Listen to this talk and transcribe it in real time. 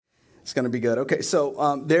It's going to be good. Okay,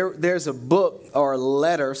 so there's a book or a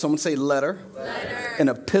letter. Someone say letter. Letter. An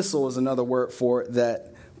epistle is another word for it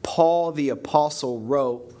that Paul the apostle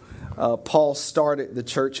wrote. Paul started the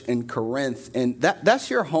church in Corinth, and that's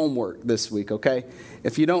your homework this week, okay?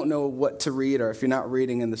 If you don't know what to read or if you're not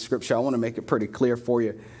reading in the scripture, I want to make it pretty clear for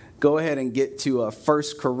you. Go ahead and get to 1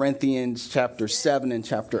 Corinthians chapter 7 and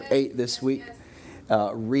chapter 8 this week.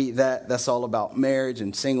 Read that. That's all about marriage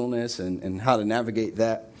and singleness and how to navigate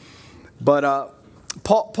that. But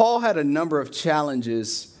Paul had a number of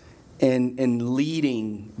challenges in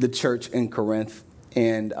leading the church in Corinth.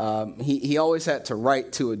 And he always had to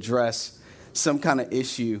write to address some kind of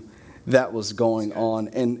issue that was going on.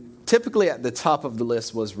 And typically at the top of the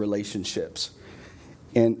list was relationships.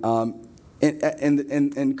 And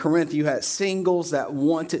in Corinth, you had singles that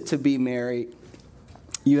wanted to be married.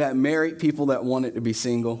 You had married people that wanted to be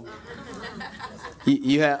single.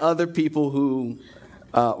 You had other people who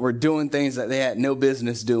were doing things that they had no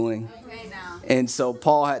business doing. And so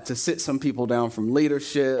Paul had to sit some people down from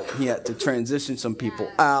leadership. He had to transition some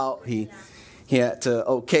people out. He had to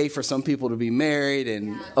okay for some people to be married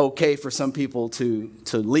and okay for some people to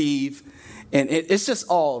leave. And it's just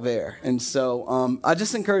all there. And so I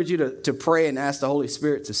just encourage you to pray and ask the Holy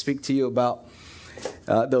Spirit to speak to you about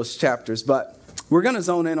those chapters. But we're going to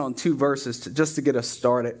zone in on 2 verses just to get us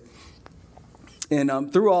started.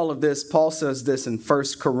 And through all of this, Paul says this in 1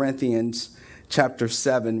 Corinthians chapter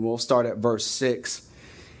 7. We'll start at verse 6.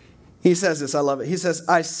 He says this, I love it. He says,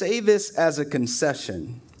 I say this as a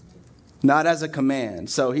concession, not as a command.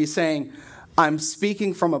 So he's saying, I'm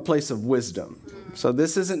speaking from a place of wisdom. So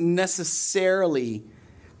this isn't necessarily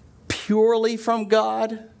purely from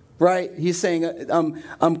God, right? He's saying,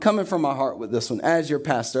 I'm coming from my heart with this one as your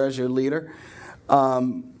pastor, as your leader.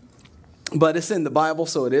 But it's in the Bible,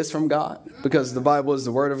 so it is from God because the Bible is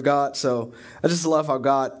the word of God. So I just love how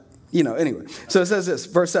God, anyway. So it says this,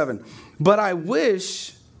 verse 7, but I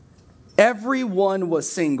wish everyone was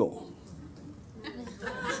single.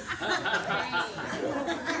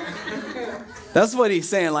 That's what he's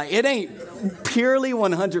saying. Like, it ain't purely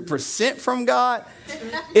 100% from God.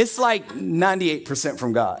 It's like 98%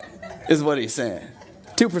 from God is what he's saying.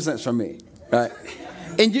 2% is from me, right?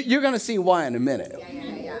 And you're going to see why in a minute.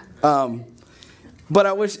 But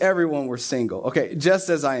I wish everyone were single. Okay, just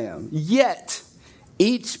as I am. Yet,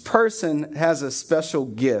 each person has a special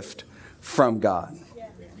gift from God.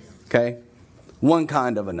 Okay? One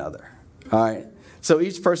kind of another. All right? So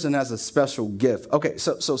each person has a special gift. Okay,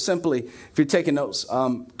 so simply, if you're taking notes,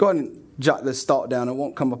 go ahead and jot this thought down. It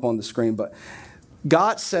won't come up on the screen, but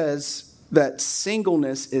God says that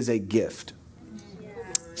singleness is a gift.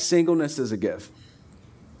 Singleness is a gift.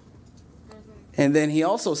 And then he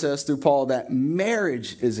also says through Paul that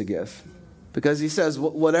marriage is a gift. Because he says,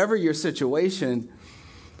 whatever your situation,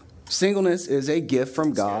 singleness is a gift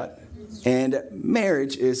from God. And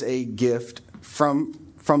marriage is a gift from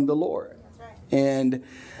the Lord. And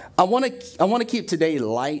I want to keep today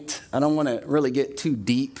light. I don't want to really get too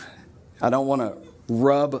deep. I don't want to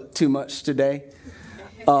rub too much today.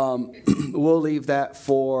 We'll leave that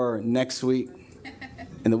for next week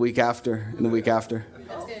and the week after and the week after.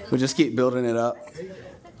 We'll just keep building it up.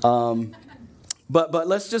 But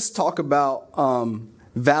let's just talk about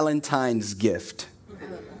Valentine's gift.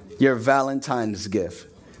 Your Valentine's gift.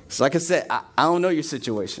 So like I said, I don't know your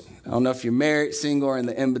situation. I don't know if you're married, single, or in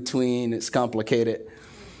the in-between. It's complicated.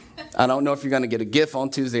 I don't know if you're going to get a gift on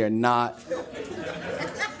Tuesday or not.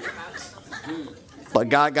 But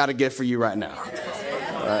God got a gift for you right now.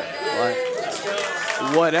 Right?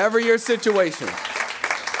 Whatever your situation,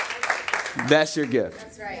 that's your gift.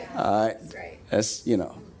 That's right. All right. That's right. That's,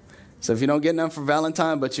 So if you don't get none for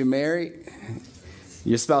Valentine, but you're married,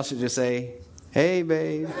 your spouse should just say, hey,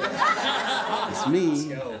 babe, it's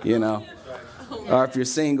me, Or if you're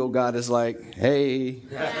single, God is like, hey,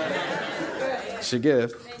 it's your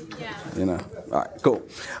gift, All right, cool.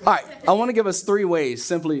 All right, I want to give us 3 ways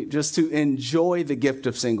simply just to enjoy the gift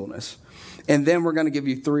of singleness. And then we're going to give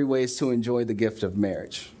you 3 ways to enjoy the gift of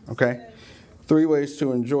marriage, okay? 3 ways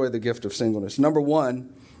to enjoy the gift of singleness. Number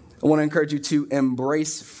 1, I want to encourage you to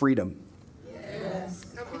embrace freedom. Yes.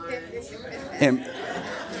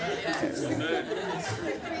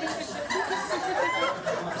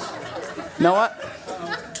 Now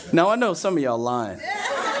I know some of y'all lying.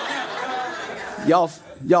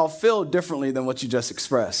 Y'all feel differently than what you just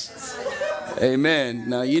expressed. Amen.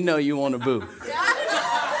 Now you want to boo.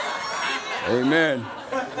 Amen.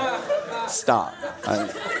 Stop.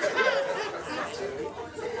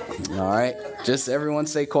 All right. Just everyone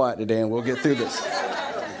stay quiet today and we'll get through this.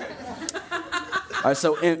 All right.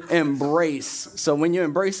 So embrace. So when you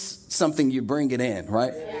embrace something, you bring it in,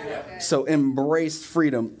 right? Yeah. So embrace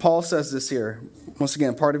freedom. Paul says this here. Once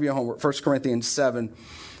again, part of your homework, 1 Corinthians 7,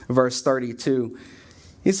 verse 32.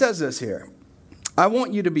 He says this here. I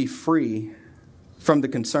want you to be free from the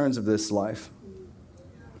concerns of this life.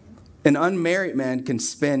 An unmarried man can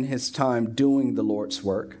spend his time doing the Lord's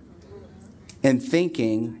work and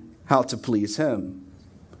thinking how to please him.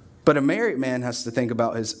 But a married man has to think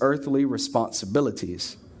about his earthly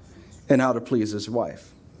responsibilities and how to please his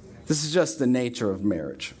wife. This is just the nature of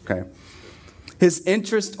marriage, okay? His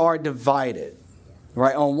interests are divided,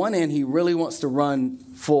 right? On one end, he really wants to run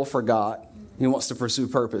full for God. He wants to pursue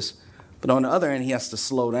purpose. But on the other end, he has to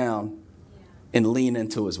slow down and lean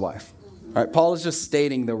into his wife. All right? Paul is just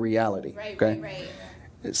stating the reality, okay? Right.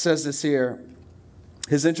 It says this here,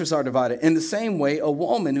 his interests are divided. In the same way, a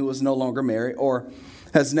woman who is no longer married or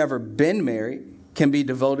has never been married can be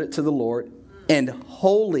devoted to the Lord and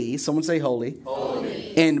holy, someone say holy,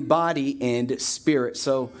 in body and spirit.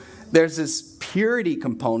 So there's this purity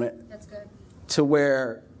component. That's good. To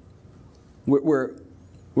where we're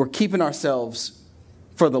keeping ourselves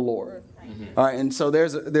for the Lord. Mm-hmm. All right, and so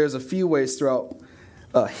there's a few ways throughout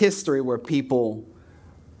history where people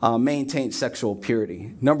maintained sexual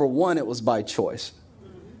purity. Number one, it was by choice.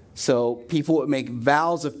 So people would make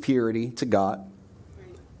vows of purity to God,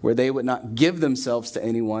 where they would not give themselves to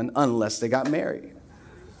anyone unless they got married.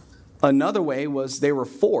 Another way was they were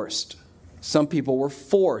forced. Some people were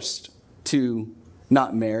forced to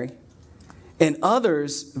not marry. And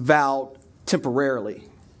others vowed temporarily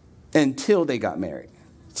until they got married.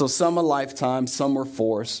 So some a lifetime, some were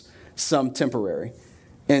forced, some temporary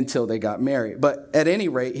until they got married. But at any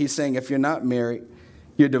rate, he's saying if you're not married,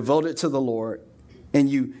 you're devoted to the Lord.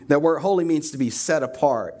 And that word holy means to be set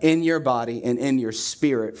apart in your body and in your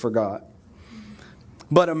spirit for God.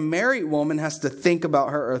 But a married woman has to think about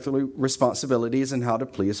her earthly responsibilities and how to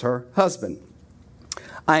please her husband.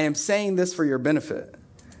 I am saying this for your benefit,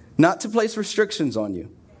 not to place restrictions on you.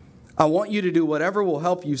 I want you to do whatever will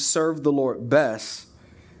help you serve the Lord best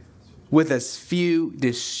with as few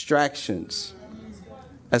distractions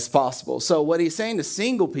as possible. So what he's saying to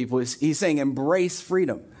single people is he's saying embrace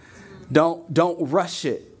freedom. Don't rush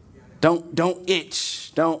it. Don't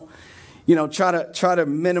itch. Don't, try to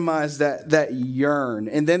minimize that yearn.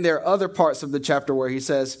 And then there are other parts of the chapter where he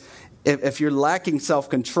says, if you're lacking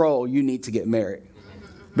self-control, you need to get married.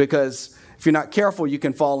 Because if you're not careful, you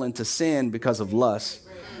can fall into sin because of lust.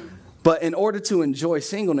 But in order to enjoy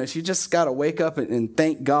singleness, you just got to wake up and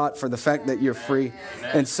thank God for the fact that you're free.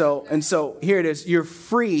 And so here it is. You're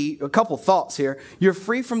free. A couple thoughts here. You're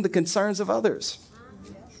free from the concerns of others.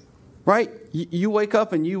 Right? You wake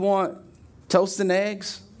up and you want toast and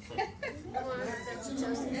eggs.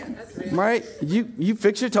 Right? You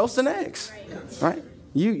fix your toast and eggs. Right?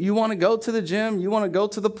 You want to go to the gym. You want to go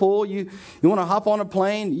to the pool. You want to hop on a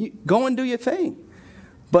plane. You go and do your thing.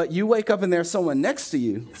 But you wake up and there's someone next to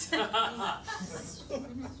you.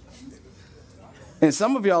 And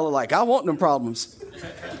some of y'all are like, I want them problems.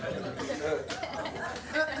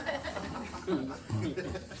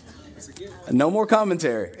 No more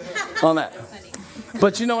commentary on that.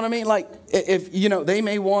 But you know what I mean? Like, if, they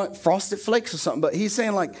may want Frosted Flakes or something, but he's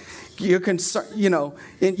saying, like, you're concerned,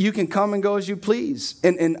 and you can come and go as you please.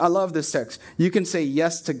 And I love this text. You can say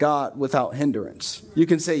yes to God without hindrance. You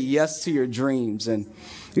can say yes to your dreams, and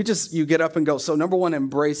you get up and go. So number one,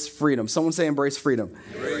 embrace freedom. Someone say embrace freedom.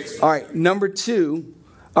 Embrace. All right. Number two,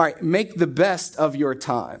 make the best of your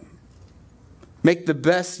time. Make the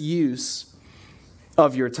best use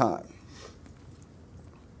of your time.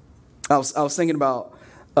 I was thinking about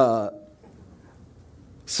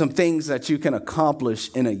some things that you can accomplish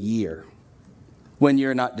in a year when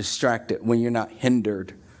you're not distracted, when you're not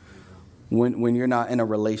hindered, when you're not in a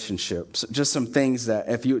relationship. So just some things that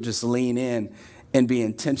if you would just lean in and be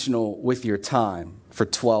intentional with your time for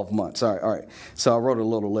 12 months. All right. So I wrote a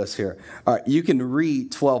little list here. All right. You can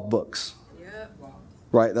read 12 books. Yep.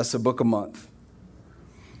 Right. That's a book a month.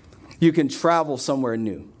 You can travel somewhere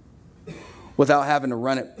new without having to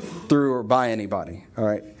run it through or by anybody. All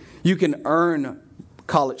right. You can earn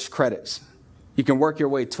college credits. You can work your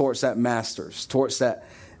way towards that master's, towards that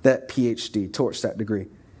PhD, towards that degree.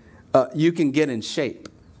 You can get in shape.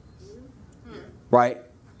 Right?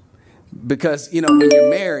 Because, when you're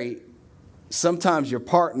married, sometimes your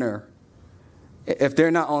partner, if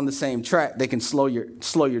they're not on the same track, they can slow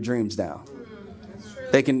your dreams down.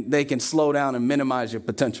 They can slow down and minimize your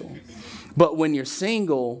potential. But when you're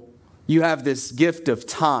single, you have this gift of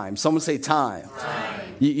time. Someone say time.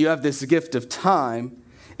 You have this gift of time.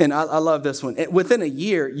 And I love this one. Within a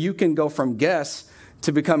year, you can go from guest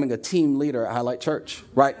to becoming a team leader at Highlight Church,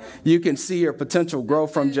 right? You can see your potential grow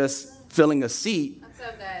from just filling a seat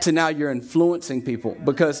to now you're influencing people.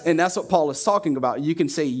 And that's what Paul is talking about. You can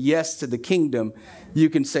say yes to the kingdom. You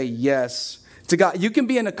can say yes to God. You can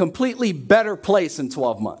be in a completely better place in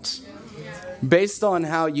 12 months based on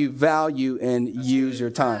how you value and use your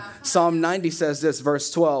time. Psalm 90 says this,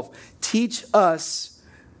 verse 12, teach us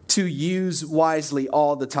to use wisely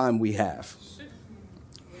all the time we have.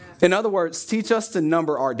 In other words, teach us to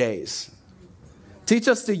number our days. Teach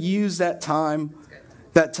us to use that time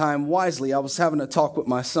wisely. I was having a talk with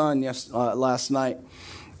my son last night,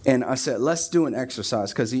 and I said, let's do an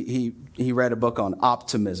exercise, because he read a book on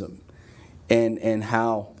optimism and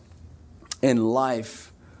how in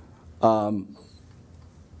life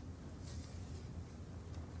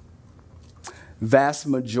vast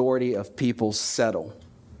majority of people settle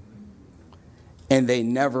and they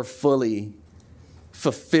never fully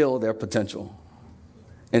fulfill their potential.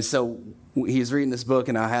 And so he's reading this book,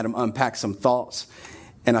 and I had him unpack some thoughts.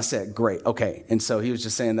 And I said, great, okay. And so he was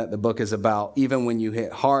just saying that the book is about, even when you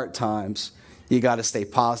hit hard times, you got to stay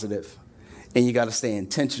positive and you got to stay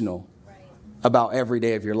intentional about every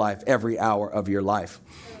day of your life, every hour of your life.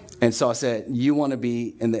 And so I said, you want to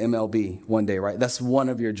be in the MLB one day, right? That's one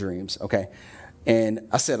of your dreams, okay? And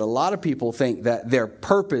I said, a lot of people think that their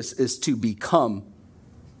purpose is to become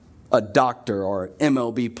a doctor or an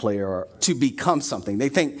MLB player, or to become something. They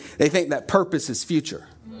think that purpose is future,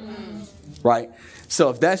 right? So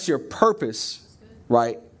if that's your purpose,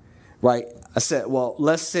 right, I said, well,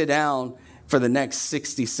 let's sit down for the next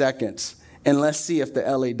 60 seconds and let's see if the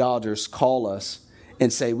LA Dodgers call us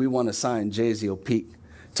and say, we want to sign JZO Peak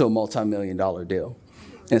to a multi-million-dollar deal.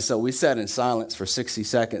 And so we sat in silence for 60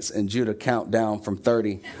 seconds, and Judah count down from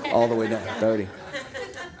 30 all the way down to 30.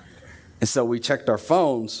 And so we checked our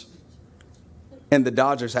phones, and the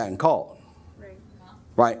Dodgers hadn't called.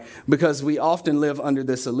 Right? Because we often live under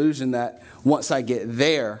this illusion that once I get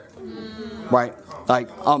there, right, like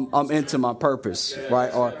I'm into my purpose,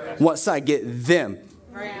 right? Or once I get them,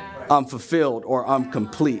 I'm fulfilled or I'm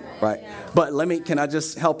complete, right? But can I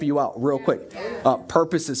just help you out real quick?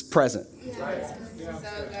 Purpose is present.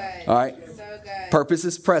 All right? Purpose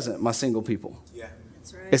is present, my single people.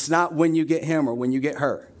 It's not when you get him or when you get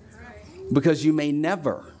her, because you may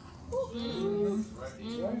never.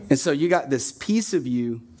 And so you got this piece of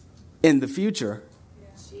you in the future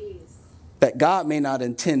that God may not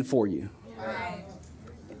intend for you.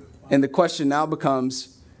 And the question now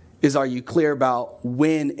becomes, are you clear about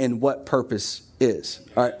when and what purpose is?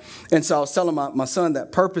 All right. And so I was telling my son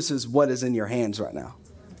that purpose is what is in your hands right now.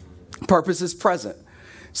 Purpose is present.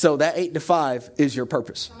 So that 8 to 5 is your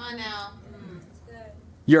purpose. Come on now.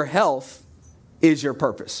 Your health is your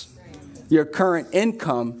purpose. Your current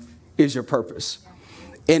income is your purpose.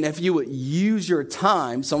 And if you would use your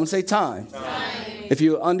time, someone say time. If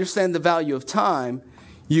you understand the value of time,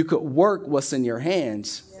 you could work what's in your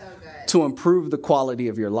hands to improve the quality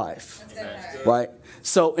of your life. Right?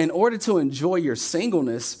 So in order to enjoy your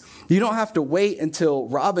singleness, you don't have to wait until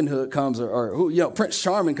Robin Hood comes or Prince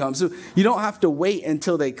Charming comes. You don't have to wait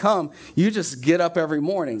until they come. You just get up every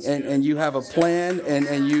morning and you have a plan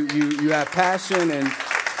and you have passion and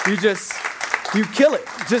you kill it.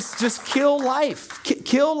 Just kill life.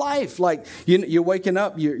 Kill life. Like you're waking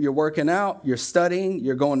up, you're working out, you're studying,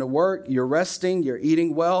 you're going to work, you're resting, you're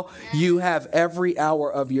eating well. You have every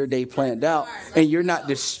hour of your day planned out, and you're not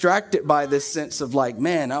distracted by this sense of like,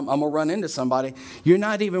 man, I'm gonna run into somebody. You're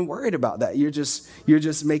not even worried about that. You're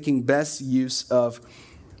just making best use of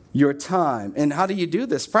your time. And how do you do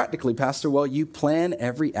this practically, Pastor? Well, you plan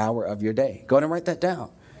every hour of your day. Go ahead and write that down.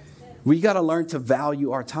 We got to learn to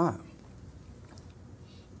value our time.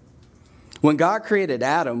 When God created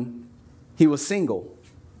Adam, he was single.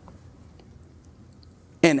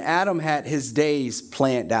 And Adam had his days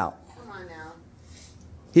planned out. Come on now.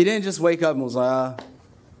 He didn't just wake up and was like,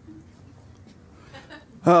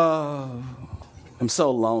 oh, I'm so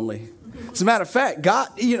lonely. As a matter of fact, God,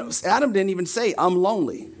 Adam didn't even say, I'm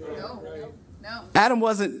lonely. No. Adam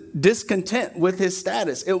wasn't discontent with his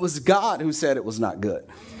status. It was God who said it was not good.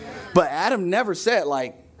 But Adam never said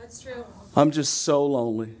that's true. I'm just so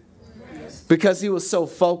lonely. Because he was so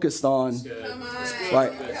focused on his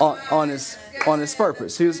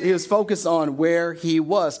purpose. He was focused on where he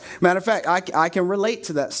was. Matter of fact, I can relate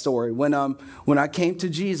to that story when I came to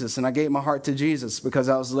Jesus and I gave my heart to Jesus because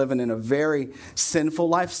I was living in a very sinful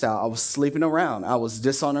lifestyle. I was sleeping around. I was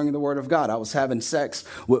dishonoring the word of God. I was having sex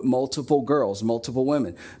with multiple girls, multiple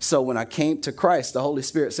women. So when I came to Christ, the Holy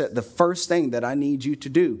Spirit said, the first thing that I need you to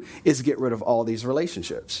do is get rid of all these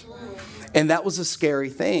relationships. And that was a scary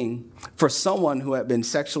thing for someone who had been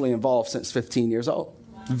sexually involved since 15 years old.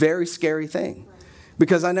 Very scary thing.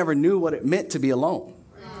 Because I never knew what it meant to be alone.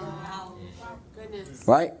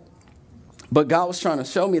 Right? But God was trying to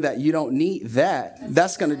show me that you don't need that.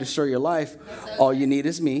 That's going to destroy your life. All you need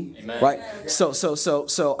is me. Amen. Right?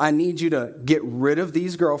 So I need you to get rid of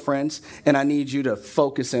these girlfriends, and I need you to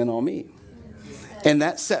focus in on me. And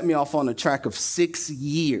that set me off on a track of 6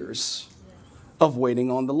 years of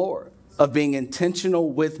waiting on the Lord, of being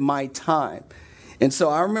intentional with my time. And so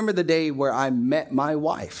I remember the day where I met my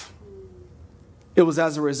wife. It was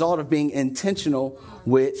as a result of being intentional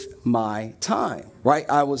with my time, right?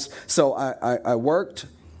 I worked,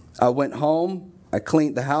 I went home, I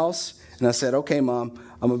cleaned the house, and I said, okay, Mom,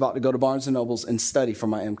 I'm about to go to Barnes & Nobles and study for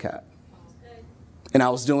my MCAT. And I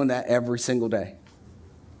was doing that every single day.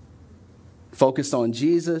 Focused on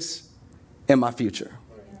Jesus and my future.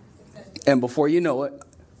 And before you know it,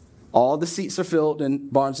 all the seats are filled in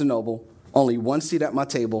Barnes & Noble, only one seat at my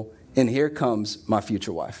table, and here comes my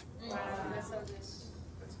future wife.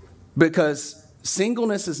 Because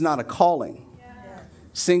singleness is not a calling.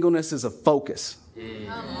 Singleness is a focus.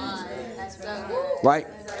 Right?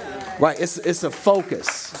 Right. It's a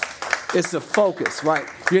focus. It's a focus, right?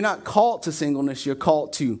 You're not called to singleness. You're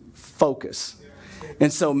called to focus.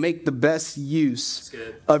 And so make the best use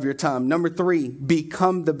of your time. Number 3,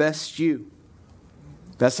 become the best you.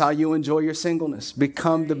 That's how you enjoy your singleness.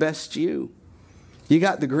 Become the best you. You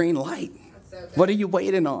got the green light. What are you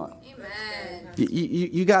waiting on?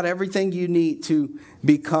 You got everything you need to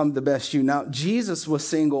become the best you. Now, Jesus was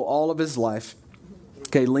single all of his life.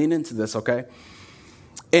 Okay, lean into this, okay?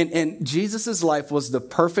 And Jesus' life was the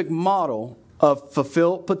perfect model of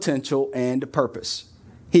fulfilled potential and purpose.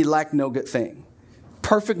 He lacked no good thing.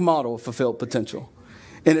 Perfect model of fulfilled potential.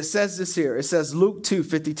 And it says this here. It says Luke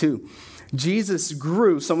 2:52. Jesus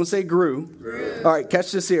grew, someone say grew. All right,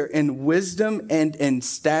 catch this here. In wisdom and in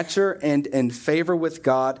stature and in favor with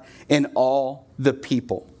God and all the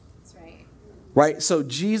people. That's right. Right? So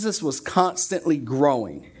Jesus was constantly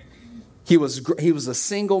growing. He was a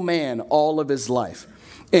single man all of his life.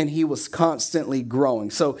 And he was constantly growing.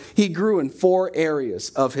 So he grew in 4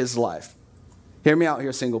 areas of his life. Hear me out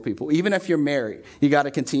here, single people. Even if you're married, you got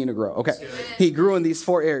to continue to grow. Okay. He grew in these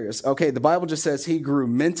 4 areas. Okay. The Bible just says he grew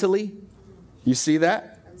mentally. You see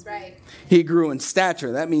that? That's right. He grew in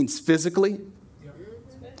stature. That means physically.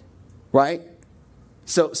 Right?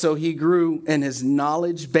 So he grew in his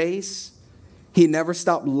knowledge base. He never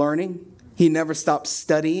stopped learning. He never stopped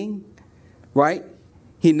studying. Right?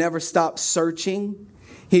 He never stopped searching.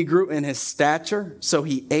 He grew in his stature. So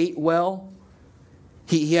he ate well.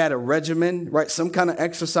 He had a regimen, right? Some kind of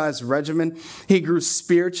exercise regimen. He grew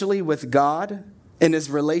spiritually with God, in his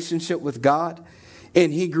relationship with God.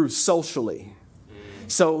 And he grew socially.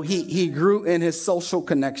 So he grew in his social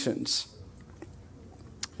connections.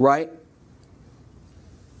 Right?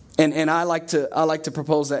 And I like to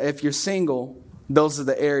propose that if you're single, those are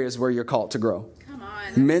the areas where you're called to grow. Come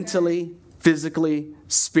on. Mentally, physically,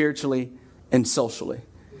 spiritually, and socially.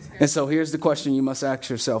 And so here's the question you must ask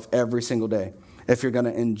yourself every single day if you're going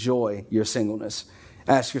to enjoy your singleness.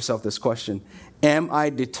 Ask yourself this question. Am I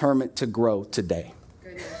determined to grow today?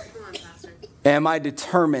 Am I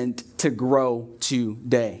determined to grow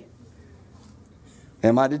today?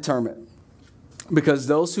 Am I determined? Because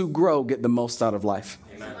those who grow get the most out of life.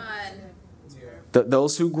 Amen.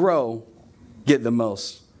 Those who grow get the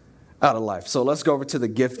most out of life. So let's go over to the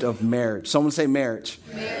gift of marriage. Someone say marriage.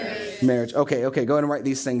 Marriage. Okay. Go ahead and write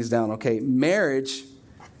these things down. Okay. Marriage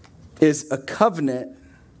is a covenant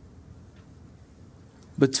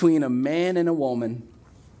between a man and a woman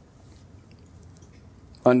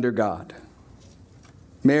under God.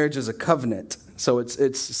 Marriage is a covenant. So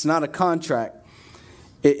it's not a contract.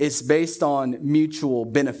 It's based on mutual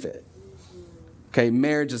benefit. Okay,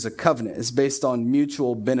 marriage is a covenant. It's based on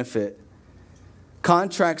mutual benefit.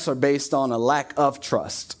 Contracts are based on a lack of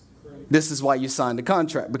trust. This is why you signed a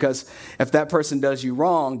contract, because if that person does you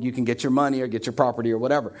wrong, you can get your money or get your property or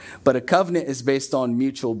whatever. But a covenant is based on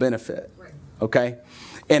mutual benefit. Okay?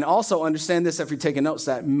 And also understand this if you're taking notes,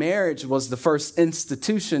 that marriage was the first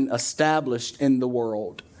institution established in the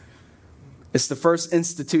world. It's the first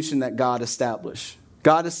institution that God established.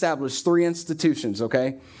 God established 3 institutions,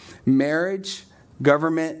 okay? Marriage,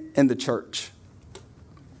 government, and the church.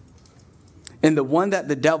 And the one that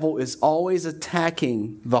the devil is always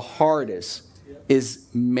attacking the hardest is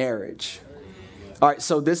marriage. All right,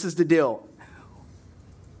 so this is the deal.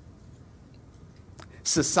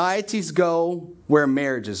 Societies go where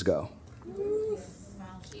marriages go.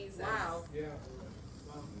 Wow.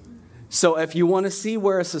 So if you want to see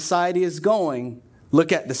where a society is going,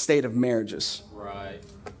 look at the state of marriages. Right.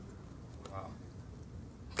 Wow.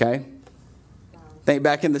 Okay? Think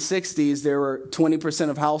back in the 60s, there were 20%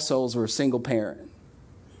 of households were single parent.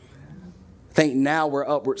 I think now we're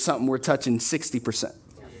upward something, we're touching 60%.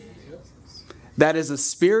 That is a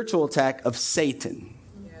spiritual attack of Satan.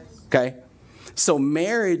 Okay? So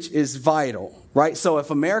marriage is vital, right? So if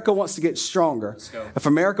America wants to get stronger, if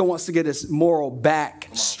America wants to get its moral back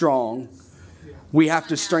strong, we have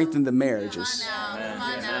to strengthen the marriages.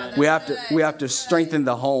 We have to strengthen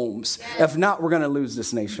the homes. If not, we're going to lose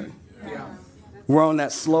this nation. We're on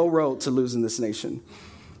that slow road to losing this nation.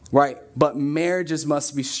 Right? But marriages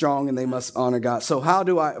must be strong and they must honor God. So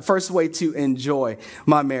first way to enjoy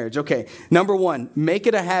my marriage. Okay. Number one, make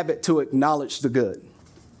it a habit to acknowledge the good.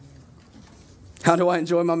 How do I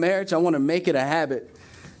enjoy my marriage? I want to make it a habit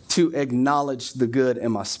to acknowledge the good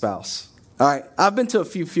in my spouse. All right. I've been to a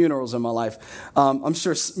few funerals in my life. I'm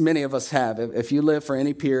sure many of us have. If you live for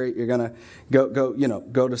any period, you're going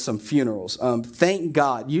to go to some funerals. Thank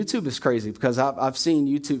God. YouTube is crazy because I've seen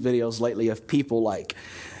YouTube videos lately of people like,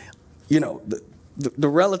 the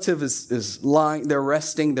relative is lying, they're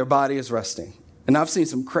resting, their body is resting. And I've seen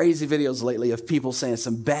some crazy videos lately of people saying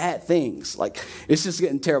some bad things. Like, it's just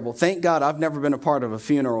getting terrible. Thank God I've never been a part of a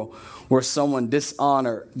funeral where someone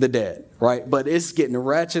dishonored the dead, right? But it's getting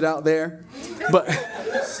ratchet out there. But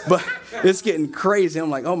it's getting crazy. I'm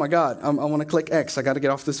like, oh my God, I want to click X. I got to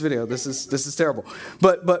get off this video. This is terrible.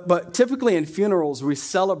 But typically in funerals, we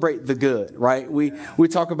celebrate the good, right? We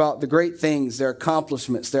talk about the great things, their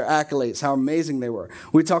accomplishments, their accolades, how amazing they were.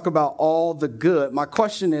 We talk about all the good. My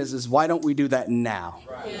question is why don't we do that now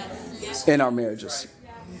in our marriages?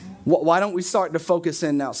 Why don't we start to focus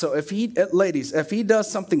in now? So ladies, if he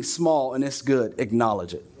does something small and it's good,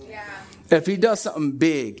 acknowledge it. Yeah. If he does something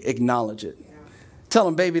big, acknowledge it. Tell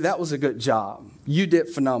him, baby, that was a good job. You did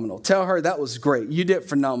phenomenal. Tell her that was great. You did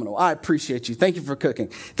phenomenal. I appreciate you. Thank you for cooking.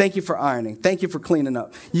 Thank you for ironing. Thank you for cleaning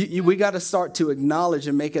up. We got to start to acknowledge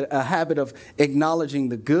and make it a habit of acknowledging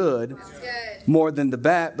the good more than the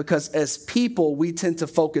bad, because as people, we tend to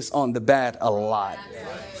focus on the bad a lot.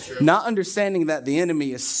 Not understanding that the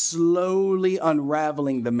enemy is slowly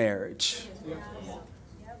unraveling the marriage.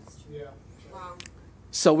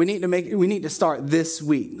 So we need to start this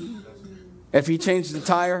week. If he changed the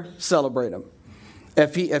tire, celebrate him.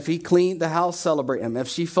 If he cleaned the house, celebrate him. If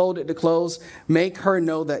she folded the clothes, make her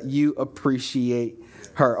know that you appreciate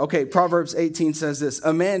her. Okay, Proverbs 18 says this: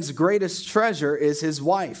 a man's greatest treasure is his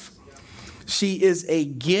wife. She is a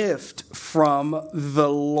gift from the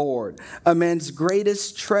Lord. A man's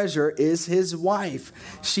greatest treasure is his wife.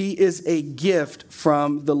 She is a gift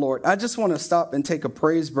from the Lord. I just want to stop and take a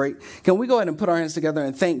praise break. Can we go ahead and put our hands together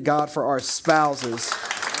and thank God for our spouses?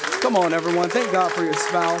 Come on, everyone. Thank God for your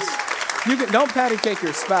spouse. Don't patty cake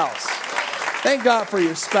your spouse. Thank God for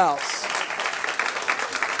your spouse.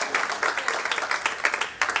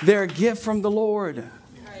 They're a gift from the Lord.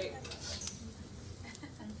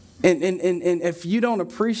 And if you don't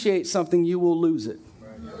appreciate something, you will lose it.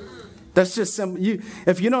 That's just simple.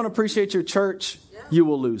 If you don't appreciate your church, you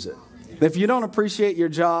will lose it. If you don't appreciate your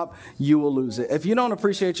job, you will lose it. If you don't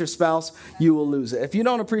appreciate your spouse, you will lose it. If you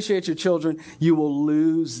don't appreciate your children, you will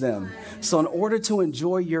lose them. So in order to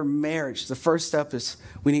enjoy your marriage, the first step is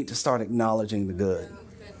we need to start acknowledging the good.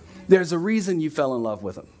 There's a reason you fell in love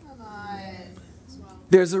with them.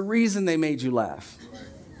 There's a reason they made you laugh.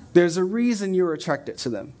 There's a reason you're attracted to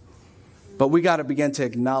them. But we got to begin to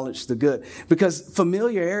acknowledge the good, because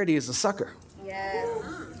familiarity is a sucker. Yes.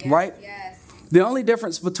 Right? Yes. The only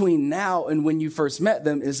difference between now and when you first met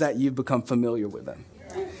them is that you've become familiar with them.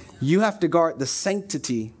 You have to guard the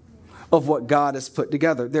sanctity of what God has put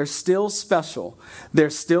together. They're still special. They're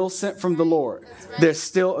still sent from the Lord. They're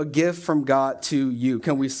still a gift from God to you.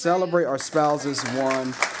 Can we celebrate our spouses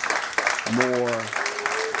one more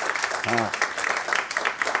time?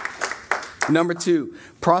 Number 2,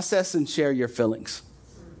 process and share your feelings.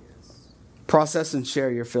 Process and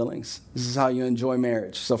share your feelings. This is how you enjoy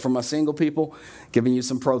marriage. So for my single people, giving you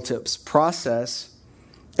some pro tips. Process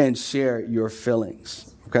and share your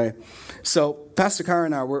feelings. Okay? So Pastor Kyra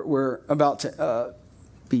and I, we're about to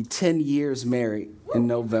be 10 years married in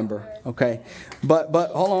November. Okay? But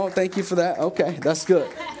hold on. Thank you for that. Okay, that's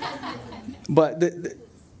good. But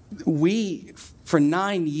we, for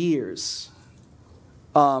 9 years,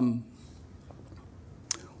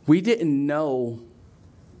 we didn't know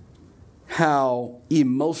how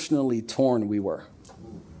emotionally torn we were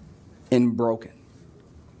and broken.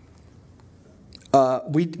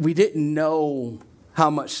 We didn't know how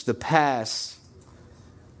much the past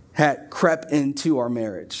had crept into our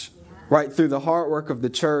marriage, right? Through the hard work of the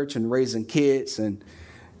church and raising kids and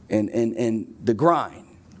the grind.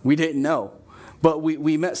 We didn't know. But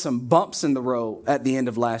we met some bumps in the road at the end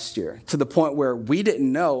of last year, to the point where we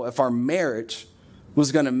didn't know if our marriage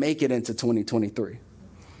was going to make it into 2023.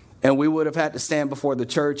 And we would have had to stand before the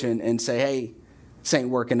church and say, hey, this ain't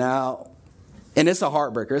working out. And it's a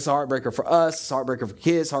heartbreaker. It's a heartbreaker for us. It's a heartbreaker for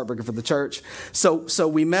kids, heartbreaker for the church. So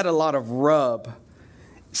we met a lot of rub,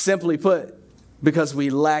 simply put, because we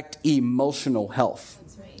lacked emotional health.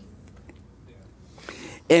 That's right.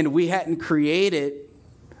 And we hadn't created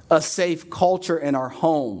a safe culture in our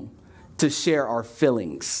home to share our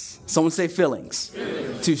feelings. Someone say feelings.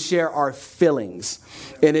 To share our feelings.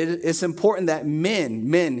 And it's important that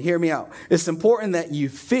men, hear me out. It's important that you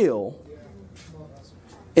feel,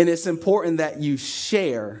 and it's important that you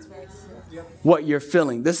share what you're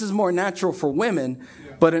feeling. This is more natural for women,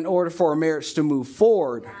 but in order for a marriage to move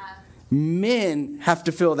forward, men have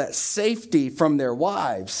to feel that safety from their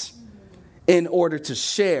wives in order to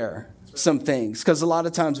share some things. Because a lot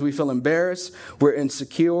of times we feel embarrassed, we're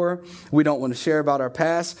insecure, we don't want to share about our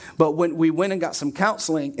past. But when we went and got some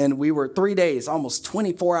counseling, and we were 3 days, almost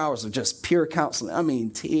 24 hours of just pure counseling. I mean,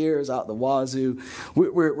 tears out the wazoo.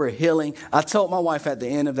 We're healing. I told my wife at the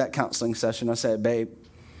end of that counseling session, I said, babe,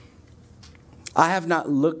 I have not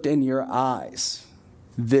looked in your eyes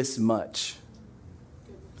this much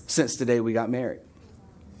since the day we got married.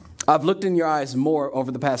 I've looked in your eyes more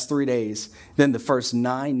over the past 3 days than the first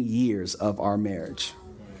 9 years of our marriage.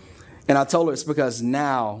 And I told her it's because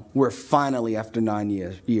now we're finally, after 9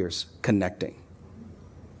 years, connecting.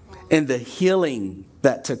 And the healing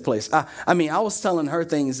that took place. I mean, I was telling her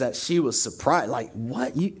things that she was surprised. Like,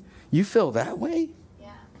 what? You feel that way?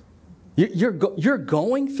 Yeah. You're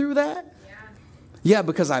going through that? Yeah,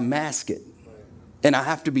 because I mask it. And I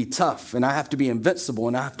have to be tough, and I have to be invincible,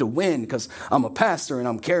 and I have to win because I'm a pastor and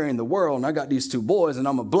I'm carrying the world, and I got these 2 boys, and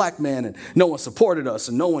I'm a black man, and no one supported us,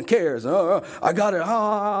 and no one cares. I got it.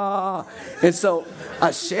 And so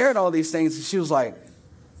I shared all these things, and she was like,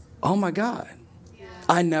 oh my God,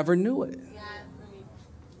 I never knew it.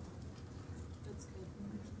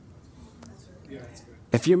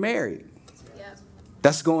 If you're married,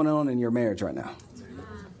 that's going on in your marriage right now.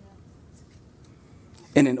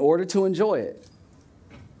 And in order to enjoy it,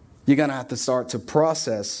 you're going to have to start to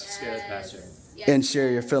process and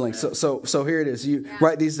share your feelings. So here it is. You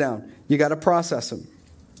write these down. You got to process them.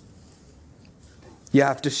 You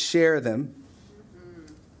have to share them.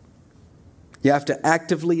 You have to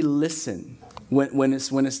actively listen. When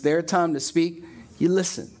it's their time to speak, you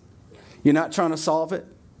listen. You're not trying to solve it.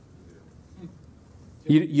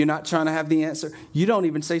 You're not trying to have the answer. You don't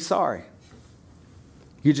even say sorry.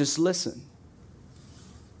 You just listen.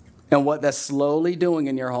 And what that's slowly doing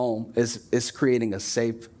in your home is creating a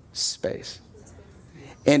safe space.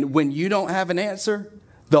 And when you don't have an answer,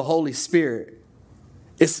 the Holy Spirit,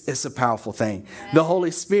 it's a powerful thing. The Holy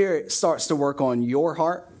Spirit starts to work on your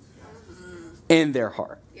heart and their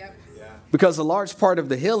heart. Because a large part of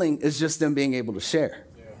the healing is just them being able to share.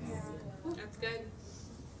 That's good.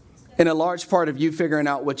 And a large part of you figuring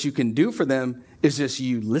out what you can do for them is just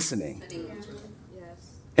you listening.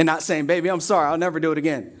 And not saying, baby, I'm sorry, I'll never do it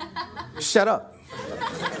again. Shut up.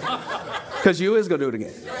 Because you is going to do it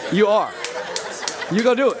again. You are. You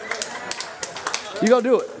go do it. You go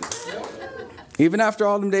do it. Even after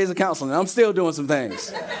all them days of counseling, I'm still doing some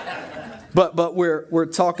things. But we're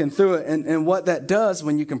talking through it. And what that does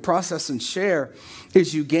when you can process and share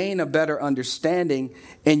is you gain a better understanding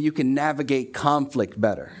and you can navigate conflict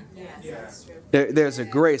better. Yes. There's a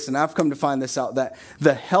grace, and I've come to find this out, that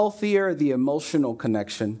the healthier the emotional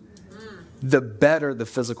connection, the better the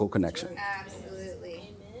physical connection.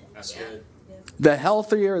 Absolutely. That's good. The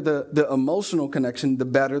healthier the emotional connection, the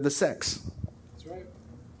better the sex. That's right.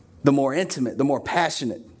 The more intimate, the more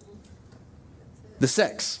passionate the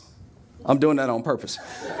sex. I'm doing that on purpose.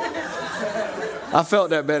 I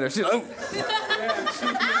felt that better. She's like,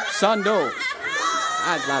 Sando.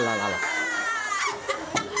 La, la, la, la.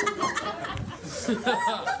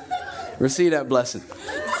 Receive that blessing.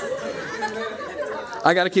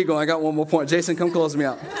 I got to keep going. I got one more point. Jason, come close me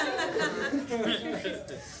out.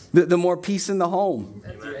 The more peace in the home.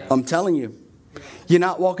 I'm telling you. You're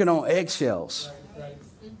not walking on eggshells.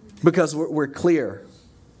 Because we're clear.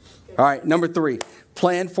 All right, number 3.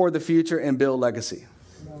 Plan for the future and build legacy.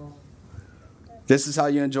 This is how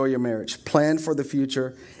you enjoy your marriage. Plan for the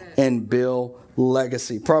future and build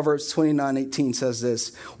legacy. Proverbs 29:18 says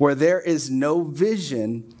this: where there is no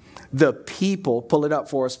vision, the people, pull it up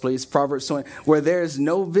for us, please. Proverbs 20, where there is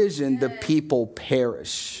no vision, the people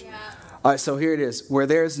perish. Yeah. All right, so here it is. Where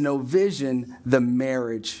there is no vision, the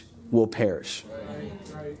marriage will perish.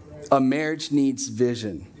 Right. A marriage needs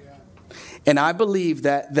vision. Yeah. And I believe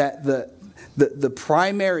that the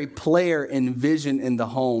primary player in vision in the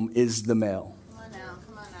home is the male.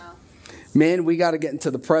 Come on now. Men, we got to get into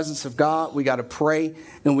the presence of God. We got to pray,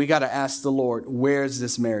 and we got to ask the Lord, where's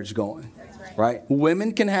this marriage going? That's right.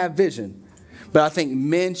 Women can have vision, but I think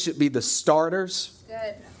men should be the starters.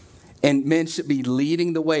 Good. And men should be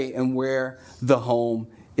leading the way in where the home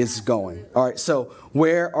is going. All right, so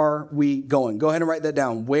where are we going? Go ahead and write that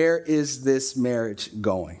down. Where is this marriage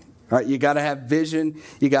going? All right, you got to have vision.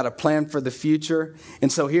 You got to plan for the future. And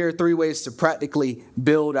so here are 3 ways to practically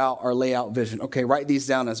build out or lay out vision. Okay, write these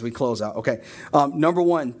down as we close out. Okay, number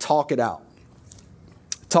 1, talk it out.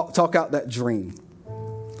 Talk out that dream.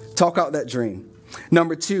 Talk out that dream.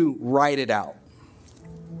 Number 2, write it out.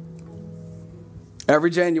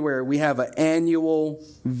 Every January, we have an annual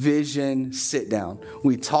vision sit down.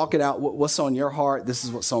 We talk it out. What's on your heart? This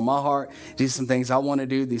is what's on my heart. These are some things I want to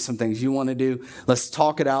do. These are some things you want to do. Let's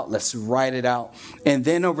talk it out. Let's write it out. And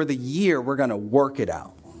then over the year, we're going to work it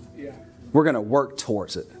out. Yeah. We're going to work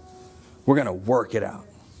towards it. We're going to work it out.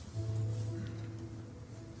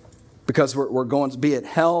 Because we're going to, be it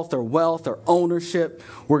health or wealth or ownership,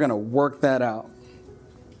 we're going to work that out.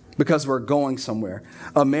 Because we're going somewhere.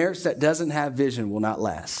 A marriage that doesn't have vision will not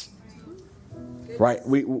last. Right?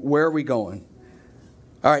 Where are we going?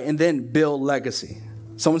 All right, and then build legacy.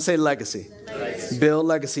 Someone say legacy. Legacy. Build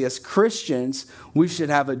legacy. As Christians, we should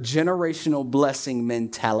have a generational blessing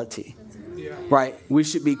mentality. Yeah. Right? We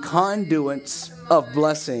should be conduits of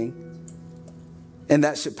blessing. And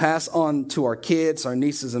that should pass on to our kids, our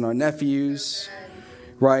nieces, and our nephews.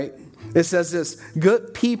 Right? It says this,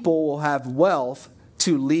 good people will have wealth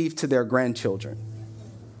to leave to their grandchildren.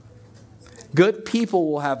 Good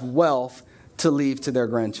people will have wealth to leave to their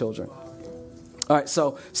grandchildren. All right,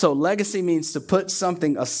 so legacy means to put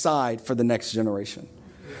something aside for the next generation.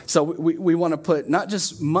 So we want to put not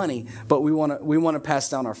just money, but we want to pass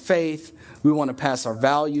down our faith. We want to pass our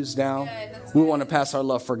values down. We want to pass our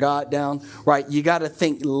love for God down. Right? You got to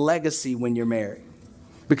think legacy when you're married.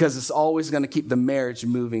 Because it's always going to keep the marriage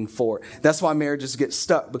moving forward. That's why marriages get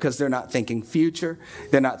stuck, because they're not thinking future.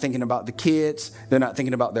 They're not thinking about the kids. They're not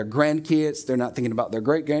thinking about their grandkids. They're not thinking about their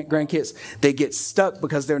great-grandkids. They get stuck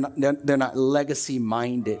because they're not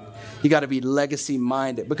legacy-minded. You got to be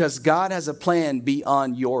legacy-minded, because God has a plan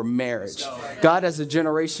beyond your marriage. God has a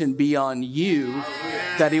generation beyond you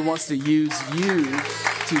that he wants to use you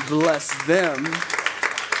to bless them.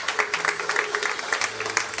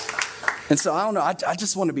 And so, I don't know, I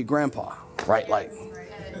just want to be grandpa, right? Like,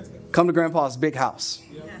 come to grandpa's big house.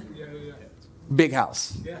 Big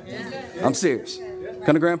house. I'm serious.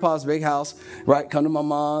 Come to grandpa's big house, right? Come to my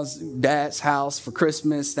mom's, dad's house for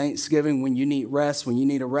Christmas, Thanksgiving, when you need rest, when you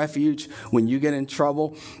need a refuge, when you get in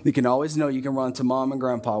trouble. You can always know you can run to mom and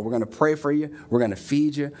grandpa. We're going to pray for you. We're going to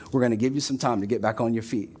feed you. We're going to give you some time to get back on your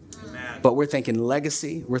feet. Amen. But we're thinking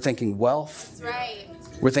legacy. We're thinking wealth. That's right.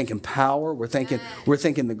 We're thinking power. We're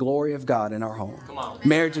thinking the glory of God in our home.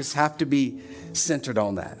 Marriages have to be centered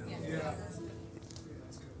on that.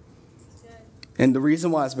 And the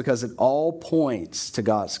reason why is because it all points to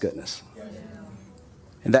God's goodness.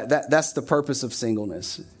 And that's the purpose of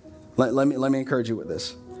singleness. Let me encourage you with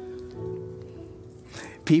this.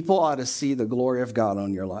 People ought to see the glory of God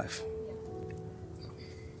on your life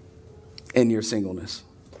in your singleness.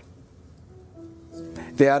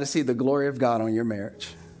 They ought to see the glory of God on your marriage,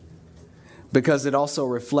 because it also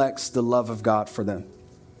reflects the love of God for them.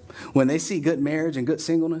 When they see good marriage and good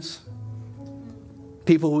singleness,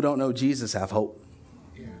 people who don't know Jesus have hope.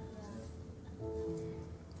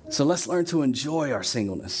 So let's learn to enjoy our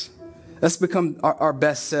singleness. Let's become our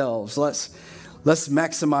best selves. Let's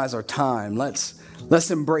maximize our time.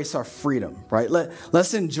 Let's embrace our freedom, right?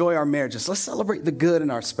 Let's enjoy our marriages. Let's celebrate the good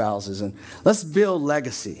in our spouses, and let's build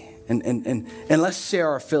legacy. And let's share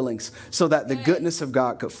our feelings so that the goodness of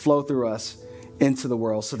God could flow through us into the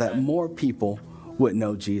world, so that more people would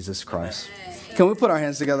know Jesus Christ. Can we put our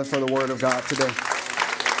hands together for the word of God today?